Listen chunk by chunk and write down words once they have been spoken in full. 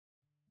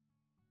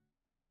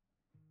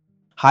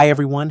Hi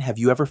everyone, have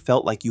you ever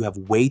felt like you have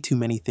way too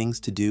many things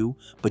to do,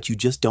 but you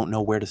just don't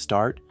know where to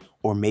start?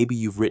 Or maybe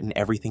you've written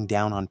everything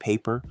down on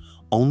paper,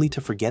 only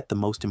to forget the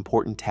most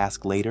important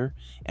task later,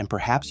 and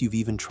perhaps you've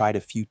even tried a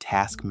few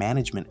task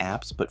management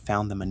apps but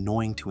found them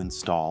annoying to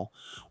install,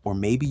 or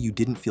maybe you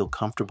didn't feel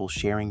comfortable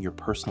sharing your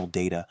personal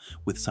data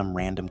with some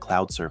random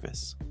cloud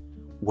service.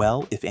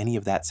 Well, if any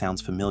of that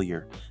sounds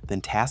familiar, then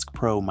Task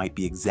Pro might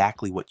be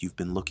exactly what you've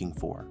been looking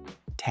for.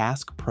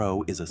 Task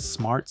Pro is a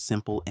smart,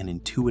 simple, and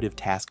intuitive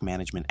task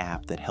management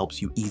app that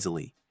helps you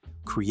easily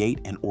create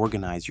and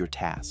organize your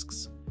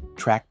tasks,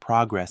 track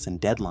progress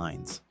and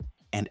deadlines,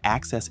 and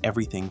access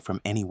everything from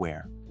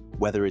anywhere,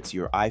 whether it's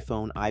your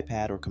iPhone,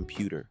 iPad, or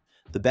computer.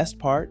 The best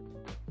part?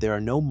 There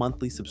are no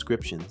monthly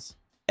subscriptions,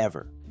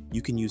 ever.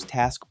 You can use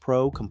Task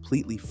Pro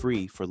completely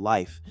free for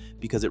life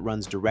because it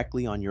runs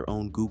directly on your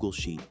own Google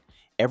Sheet.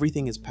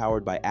 Everything is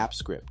powered by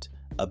AppScript,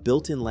 a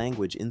built-in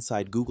language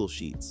inside Google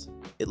Sheets.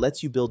 It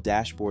lets you build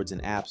dashboards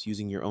and apps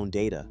using your own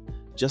data,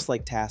 just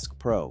like Task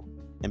Pro.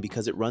 And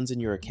because it runs in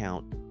your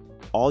account,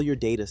 all your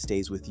data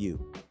stays with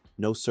you.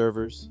 No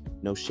servers,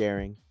 no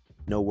sharing,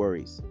 no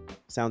worries.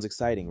 Sounds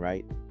exciting,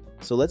 right?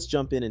 So let's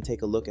jump in and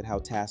take a look at how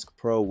Task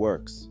Pro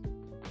works.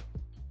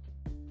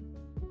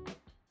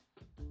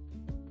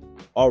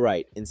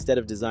 Alright, instead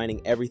of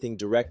designing everything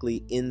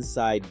directly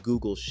inside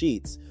Google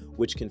Sheets,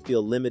 which can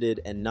feel limited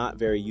and not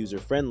very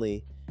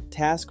user-friendly,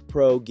 Task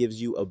Pro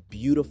gives you a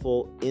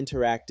beautiful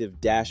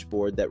interactive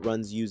dashboard that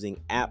runs using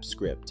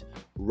AppScript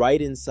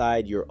right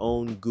inside your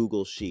own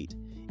Google Sheet.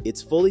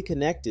 It's fully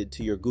connected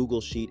to your Google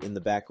Sheet in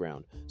the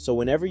background, so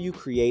whenever you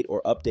create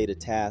or update a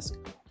task,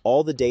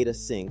 all the data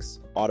syncs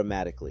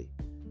automatically.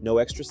 No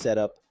extra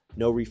setup,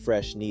 no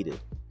refresh needed.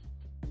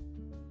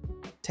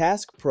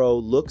 Task Pro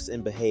looks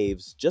and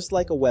behaves just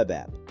like a web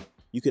app.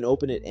 You can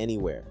open it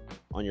anywhere,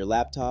 on your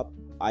laptop,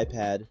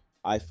 iPad,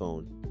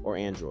 iPhone, or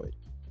Android.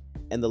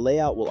 And the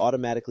layout will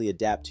automatically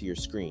adapt to your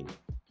screen.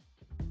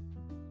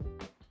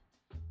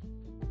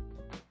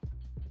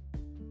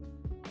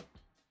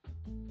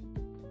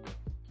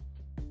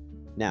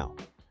 Now,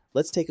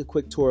 let's take a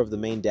quick tour of the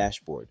main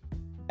dashboard.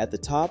 At the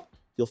top,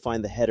 you'll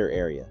find the header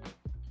area,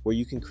 where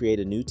you can create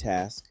a new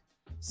task,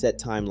 set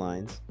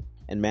timelines,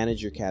 and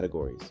manage your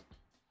categories.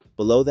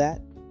 Below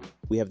that,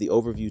 we have the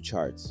overview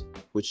charts,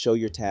 which show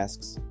your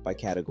tasks by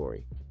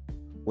category.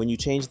 When you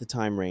change the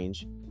time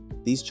range,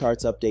 these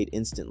charts update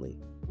instantly,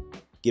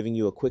 giving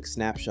you a quick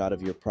snapshot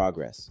of your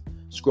progress.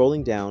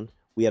 Scrolling down,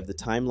 we have the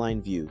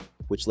timeline view,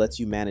 which lets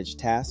you manage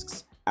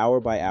tasks hour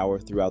by hour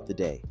throughout the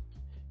day.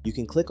 You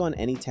can click on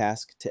any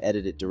task to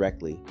edit it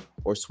directly,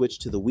 or switch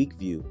to the week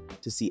view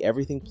to see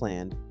everything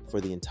planned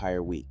for the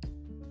entire week.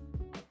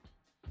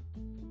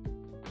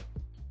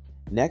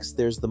 Next,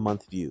 there's the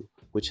month view,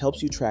 which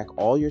helps you track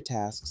all your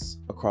tasks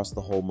across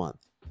the whole month.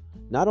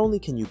 Not only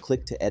can you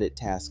click to edit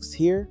tasks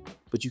here,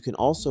 but you can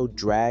also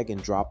drag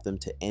and drop them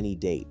to any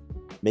date,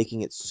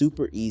 making it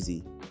super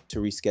easy to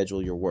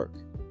reschedule your work.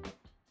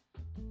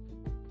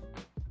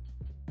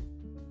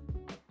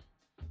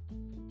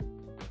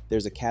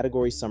 There's a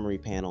category summary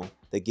panel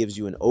that gives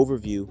you an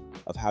overview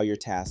of how your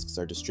tasks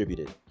are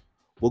distributed.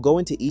 We'll go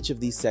into each of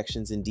these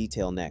sections in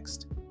detail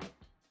next.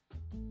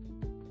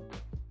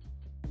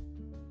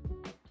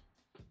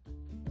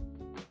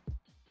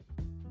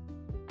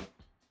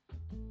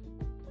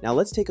 Now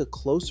let's take a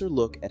closer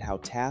look at how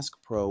Task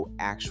Pro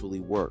actually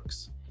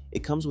works.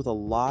 It comes with a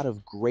lot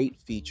of great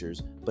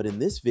features, but in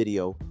this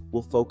video,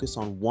 we'll focus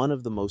on one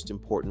of the most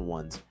important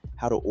ones,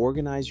 how to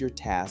organize your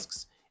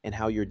tasks and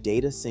how your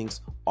data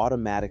syncs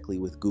automatically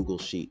with Google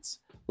Sheets.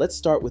 Let's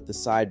start with the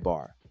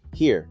sidebar.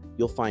 Here,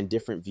 you'll find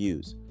different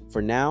views.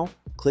 For now,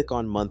 click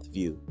on Month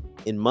View.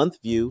 In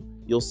Month View,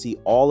 you'll see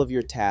all of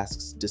your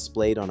tasks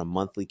displayed on a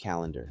monthly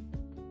calendar.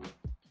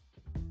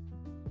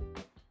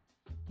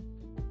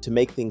 To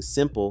make things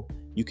simple,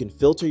 you can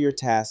filter your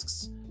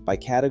tasks by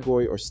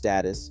category or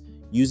status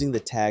using the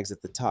tags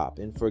at the top.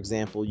 And for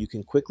example, you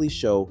can quickly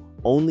show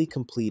only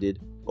completed,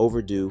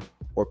 overdue,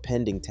 or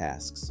pending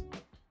tasks.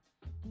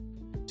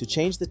 To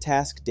change the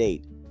task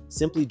date,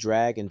 simply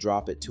drag and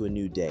drop it to a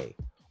new day,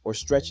 or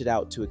stretch it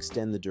out to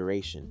extend the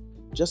duration,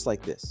 just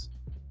like this.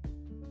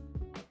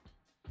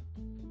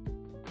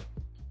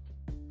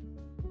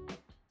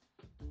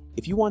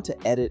 If you want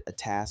to edit a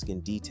task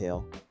in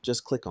detail,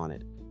 just click on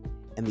it,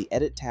 and the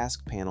Edit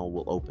Task panel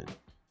will open.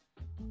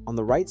 On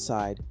the right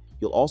side,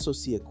 you'll also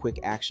see a quick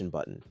action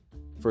button.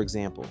 For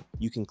example,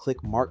 you can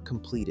click Mark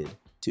Completed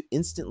to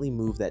instantly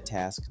move that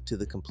task to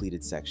the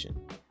completed section.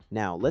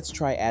 Now, let's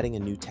try adding a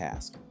new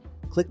task.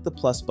 Click the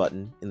plus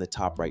button in the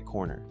top right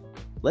corner.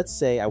 Let's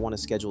say I want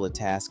to schedule a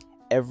task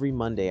every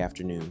Monday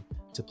afternoon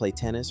to play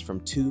tennis from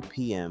 2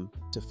 p.m.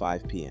 to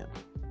 5 p.m.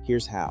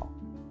 Here's how.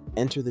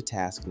 Enter the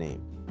task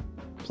name.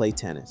 Play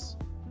tennis.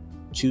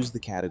 Choose the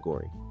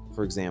category.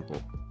 For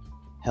example,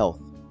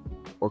 Health,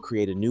 or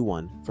create a new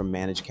one from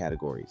Manage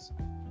Categories.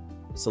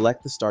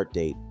 Select the start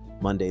date,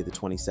 Monday the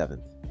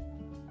 27th.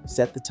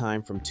 Set the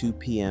time from 2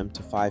 p.m.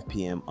 to 5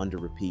 p.m. under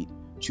Repeat.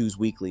 Choose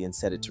Weekly and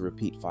set it to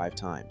repeat 5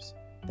 times.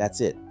 That's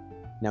it.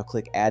 Now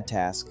click Add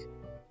Task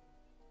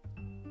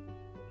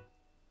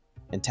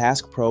and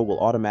Task Pro will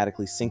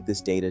automatically sync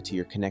this data to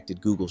your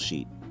connected Google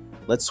Sheet.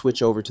 Let's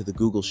switch over to the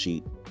Google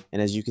Sheet,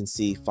 and as you can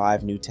see,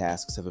 5 new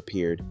tasks have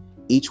appeared,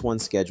 each one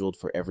scheduled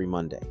for every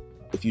Monday.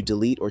 If you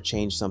delete or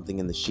change something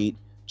in the sheet,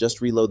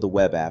 just reload the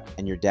web app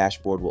and your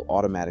dashboard will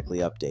automatically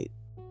update.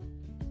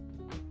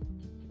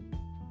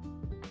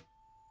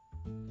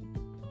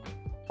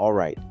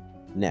 Alright,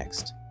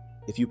 next.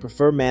 If you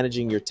prefer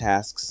managing your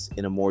tasks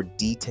in a more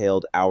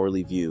detailed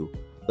hourly view,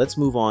 let's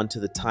move on to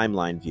the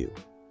timeline view.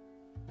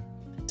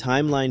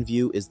 Timeline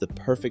view is the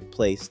perfect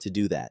place to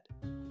do that.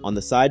 On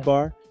the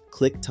sidebar,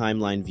 click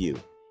Timeline View.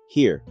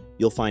 Here,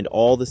 you'll find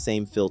all the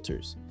same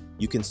filters.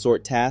 You can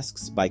sort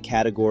tasks by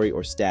category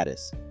or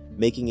status,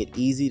 making it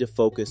easy to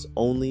focus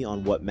only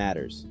on what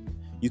matters.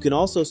 You can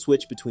also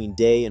switch between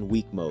day and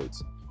week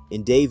modes.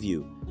 In Day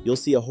View, you'll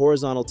see a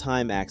horizontal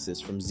time axis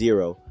from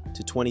 0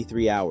 to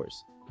 23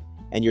 hours.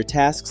 And your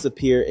tasks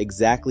appear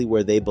exactly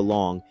where they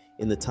belong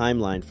in the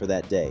timeline for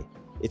that day.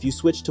 If you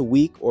switch to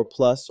week or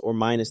plus or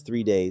minus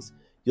 3 days,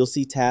 you'll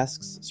see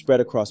tasks spread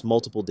across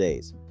multiple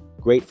days.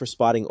 Great for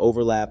spotting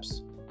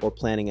overlaps or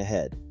planning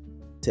ahead.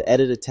 To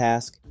edit a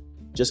task,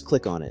 just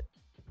click on it.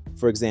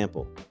 For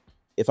example,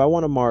 if I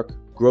want to mark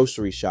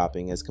grocery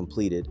shopping as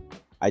completed,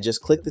 I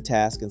just click the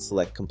task and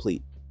select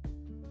Complete.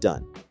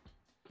 Done.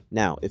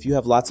 Now, if you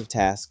have lots of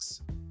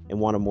tasks and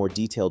want a more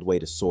detailed way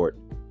to sort,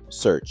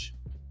 search,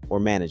 or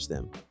manage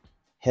them,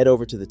 head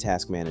over to the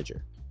Task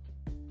Manager.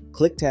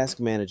 Click Task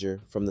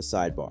Manager from the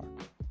sidebar.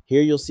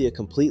 Here you'll see a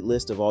complete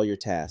list of all your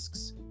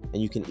tasks,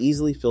 and you can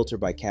easily filter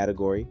by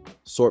category,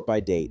 sort by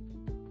date,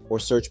 or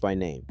search by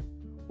name,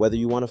 whether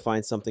you want to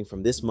find something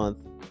from this month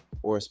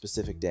or a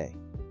specific day.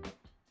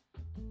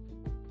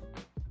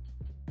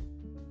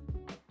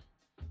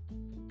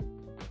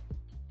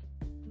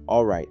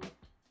 Alright,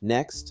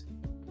 next,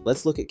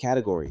 let's look at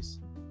categories.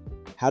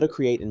 How to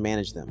create and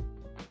manage them.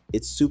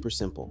 It's super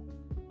simple.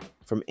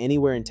 From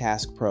anywhere in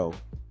Task Pro,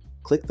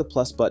 click the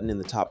plus button in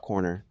the top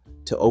corner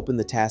to open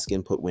the task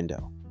input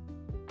window.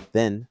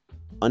 Then,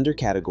 under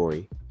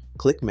Category,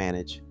 click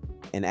Manage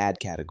and Add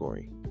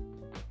Category.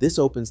 This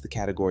opens the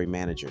Category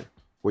Manager,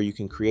 where you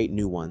can create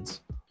new ones,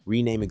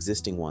 rename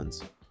existing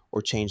ones,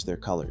 or change their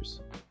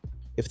colors.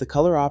 If the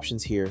color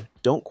options here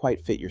don't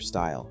quite fit your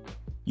style,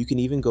 you can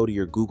even go to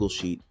your Google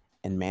Sheet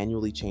and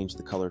manually change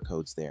the color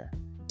codes there.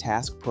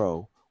 Task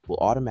Pro will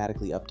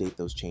automatically update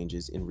those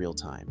changes in real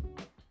time.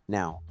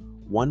 Now,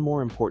 one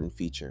more important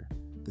feature,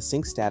 the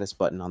Sync Status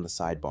button on the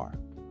sidebar.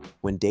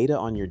 When data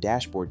on your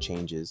dashboard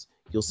changes,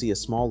 you'll see a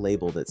small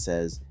label that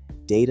says,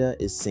 Data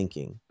is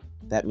syncing.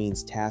 That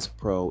means Task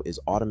Pro is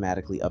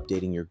automatically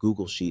updating your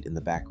Google Sheet in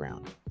the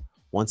background.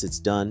 Once it's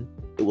done,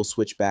 it will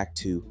switch back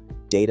to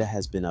Data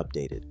has been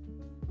updated,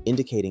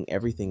 indicating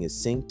everything is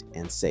synced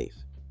and safe.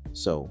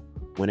 So,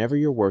 whenever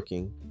you're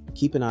working,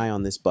 keep an eye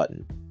on this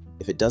button.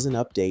 If it doesn't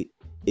update,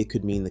 it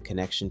could mean the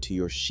connection to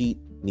your sheet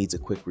needs a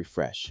quick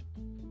refresh.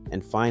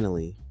 And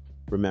finally,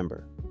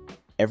 remember,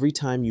 every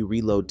time you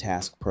reload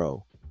Task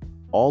Pro,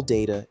 all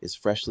data is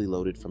freshly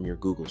loaded from your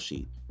Google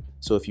Sheet.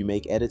 So if you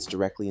make edits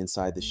directly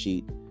inside the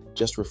sheet,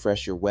 just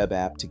refresh your web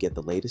app to get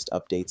the latest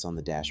updates on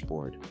the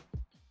dashboard.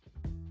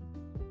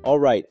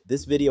 Alright,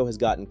 this video has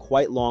gotten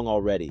quite long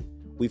already.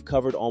 We've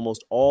covered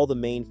almost all the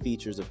main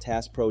features of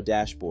Task Pro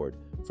Dashboard,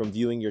 from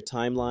viewing your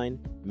timeline,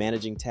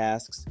 managing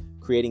tasks,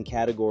 creating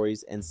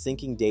categories, and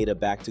syncing data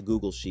back to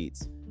Google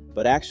Sheets.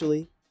 But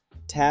actually,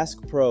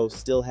 Task Pro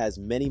still has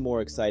many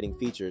more exciting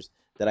features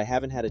that I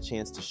haven't had a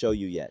chance to show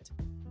you yet.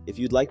 If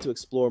you'd like to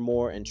explore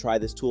more and try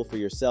this tool for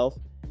yourself,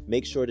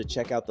 make sure to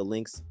check out the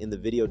links in the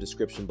video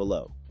description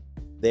below.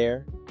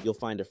 There, you'll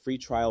find a free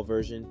trial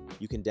version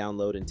you can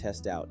download and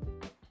test out,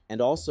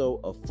 and also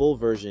a full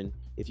version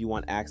if you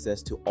want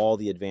access to all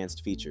the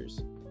advanced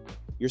features.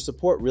 Your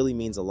support really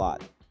means a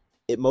lot.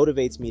 It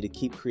motivates me to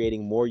keep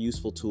creating more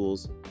useful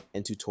tools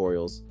and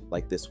tutorials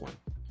like this one.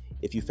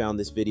 If you found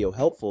this video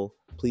helpful,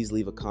 please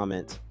leave a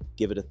comment,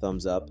 give it a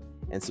thumbs up,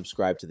 and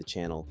subscribe to the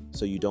channel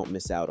so you don't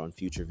miss out on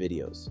future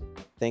videos.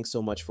 Thanks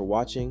so much for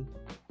watching,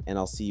 and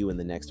I'll see you in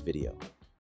the next video.